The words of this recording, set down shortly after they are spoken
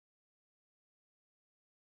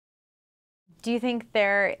Do you think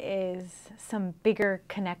there is some bigger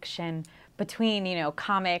connection between,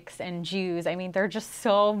 comics and Jews? I mean, there are just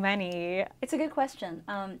so many. It's a good question.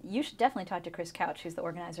 You should definitely talk to Chris Couch, who's the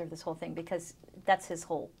organizer of this whole thing, because that's his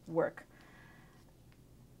whole work.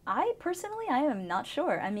 I personally, I am not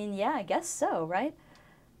sure. I mean, yeah, I guess so, right?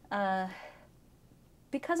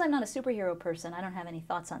 Because I'm not a superhero person, I don't have any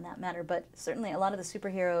thoughts on that matter, but certainly a lot of the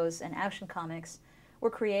superheroes and action comics were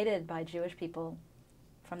created by Jewish people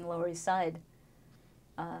from the Lower East Side.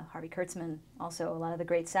 Harvey Kurtzman, also a lot of the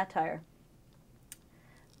great satire.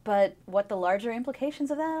 But what the larger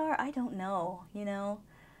implications of that are, I don't know,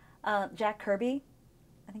 Jack Kirby,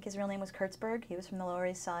 I think his real name was Kurtzberg, he was from the Lower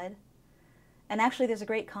East Side. And actually there's a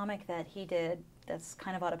great comic that he did that's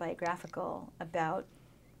kind of autobiographical about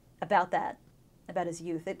that, about his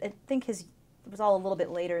youth. I think it was all a little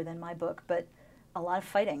bit later than my book, but a lot of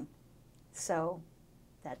fighting. So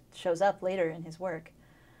that shows up later in his work.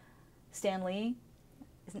 Stan Lee,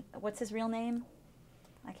 what's his real name?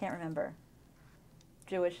 I can't remember.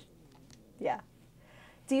 Jewish, yeah.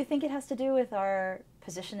 Do you think it has to do with our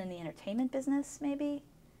position in the entertainment business, maybe?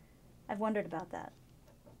 I've wondered about that.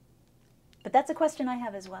 But that's a question I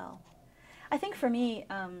have as well. I think for me,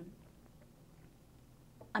 I'm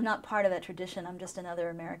not part of that tradition. I'm just another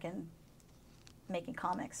American making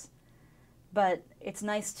comics. But it's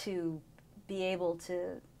nice to be able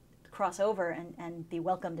to cross over and be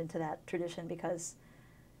welcomed into that tradition because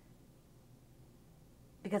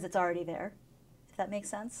it's already there, if that makes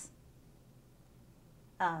sense.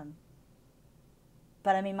 But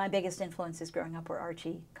I mean, my biggest influences growing up were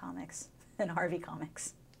Archie comics and Harvey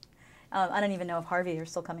comics. I don't even know if Harvey are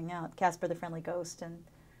still coming out. Casper the Friendly Ghost and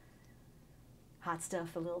Hot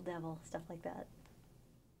Stuff, The Little Devil, stuff like that.